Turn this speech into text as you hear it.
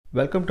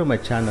Welcome to my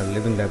channel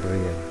Living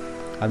Librarian.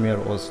 I'm your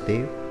host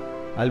Dave.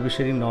 I'll be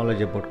sharing knowledge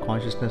about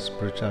consciousness,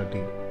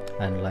 spirituality,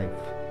 and life.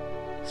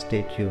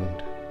 Stay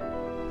tuned.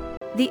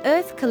 The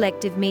Earth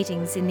Collective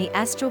Meetings in the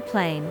Astral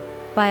Plane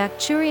by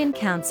Arcturian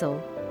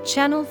Council,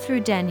 channeled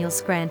through Daniel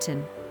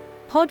Scranton.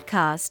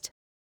 Podcast.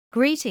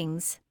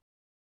 Greetings.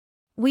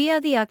 We are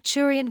the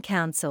Arcturian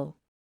Council.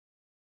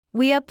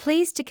 We are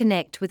pleased to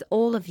connect with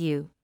all of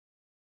you.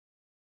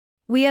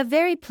 We are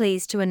very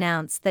pleased to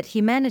announce that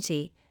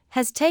humanity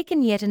has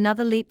taken yet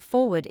another leap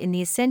forward in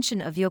the ascension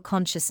of your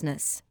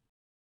consciousness.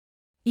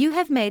 You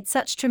have made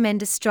such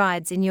tremendous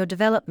strides in your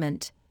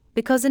development,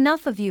 because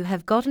enough of you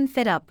have gotten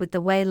fed up with the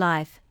way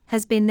life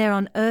has been there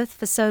on Earth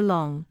for so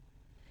long.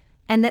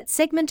 And that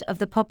segment of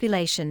the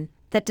population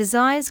that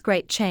desires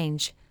great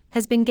change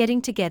has been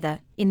getting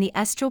together in the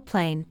astral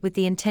plane with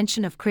the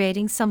intention of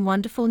creating some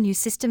wonderful new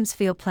systems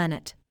for your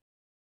planet.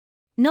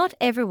 Not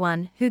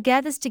everyone who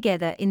gathers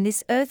together in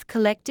this Earth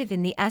collective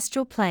in the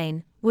astral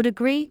plane would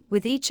agree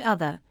with each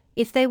other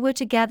if they were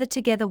to gather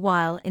together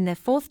while in their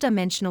fourth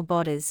dimensional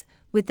bodies,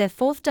 with their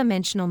fourth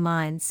dimensional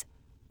minds,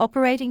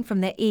 operating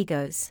from their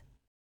egos.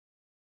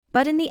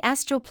 But in the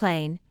astral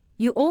plane,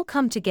 you all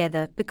come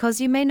together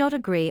because you may not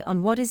agree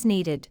on what is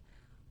needed,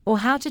 or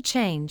how to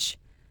change,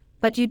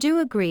 but you do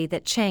agree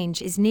that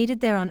change is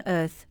needed there on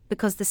Earth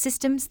because the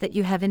systems that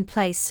you have in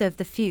place serve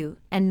the few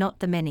and not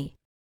the many.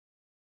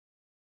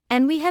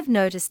 And we have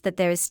noticed that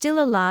there is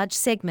still a large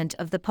segment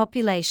of the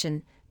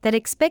population that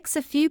expects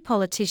a few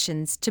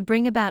politicians to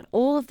bring about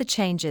all of the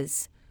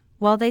changes,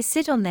 while they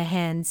sit on their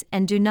hands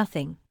and do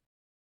nothing.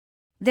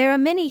 There are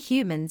many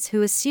humans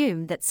who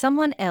assume that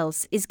someone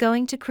else is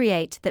going to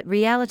create that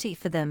reality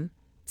for them,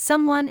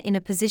 someone in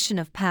a position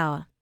of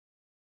power.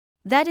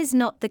 That is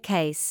not the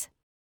case.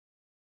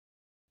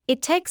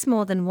 It takes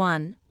more than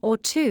one, or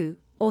two,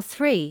 or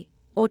three,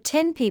 or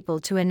 10 people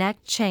to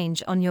enact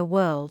change on your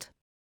world.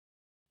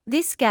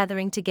 This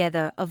gathering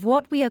together of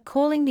what we are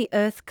calling the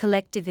Earth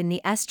Collective in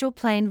the astral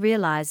plane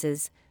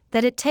realizes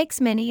that it takes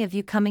many of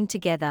you coming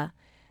together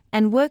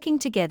and working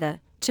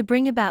together to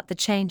bring about the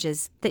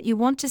changes that you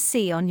want to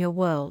see on your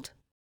world.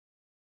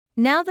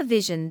 Now the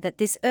vision that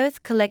this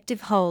Earth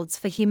Collective holds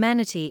for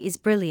humanity is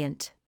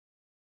brilliant.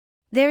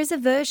 There is a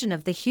version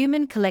of the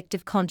human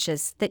collective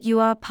conscious that you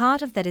are a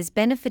part of that is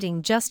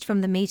benefiting just from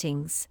the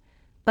meetings,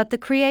 but the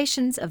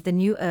creations of the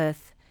new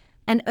Earth,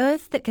 an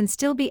Earth that can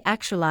still be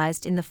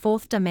actualized in the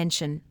fourth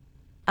dimension,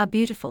 are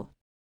beautiful.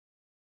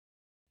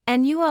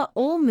 And you are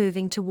all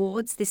moving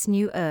towards this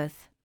new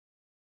Earth.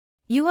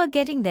 You are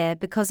getting there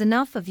because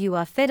enough of you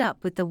are fed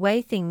up with the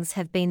way things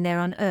have been there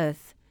on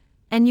Earth,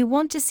 and you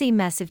want to see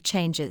massive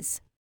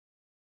changes.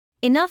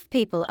 Enough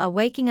people are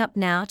waking up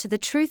now to the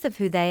truth of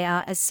who they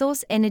are as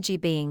source energy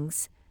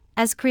beings,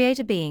 as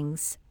creator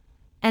beings,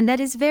 and that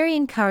is very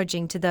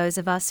encouraging to those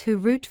of us who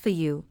root for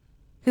you,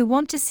 who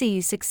want to see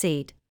you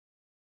succeed.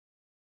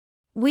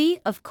 We,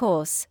 of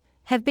course,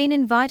 have been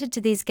invited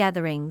to these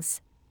gatherings,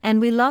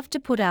 and we love to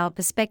put our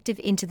perspective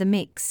into the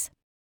mix.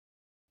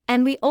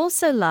 And we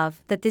also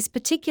love that this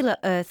particular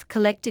Earth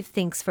collective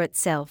thinks for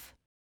itself.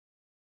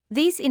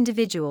 These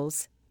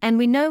individuals, and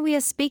we know we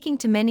are speaking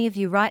to many of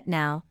you right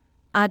now,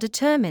 are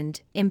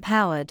determined,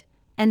 empowered,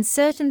 and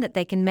certain that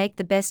they can make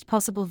the best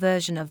possible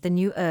version of the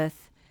new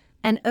Earth,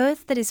 an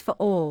Earth that is for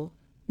all,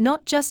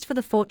 not just for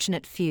the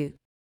fortunate few.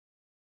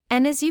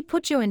 And as you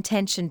put your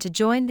intention to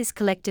join this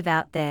collective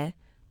out there,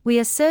 we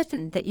are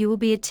certain that you will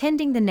be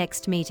attending the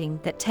next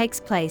meeting that takes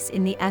place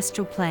in the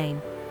astral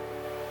plane.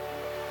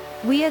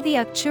 We are the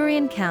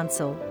Arcturian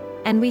Council,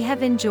 and we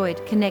have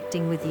enjoyed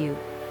connecting with you.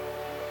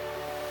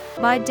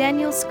 By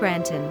Daniel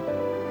Scranton.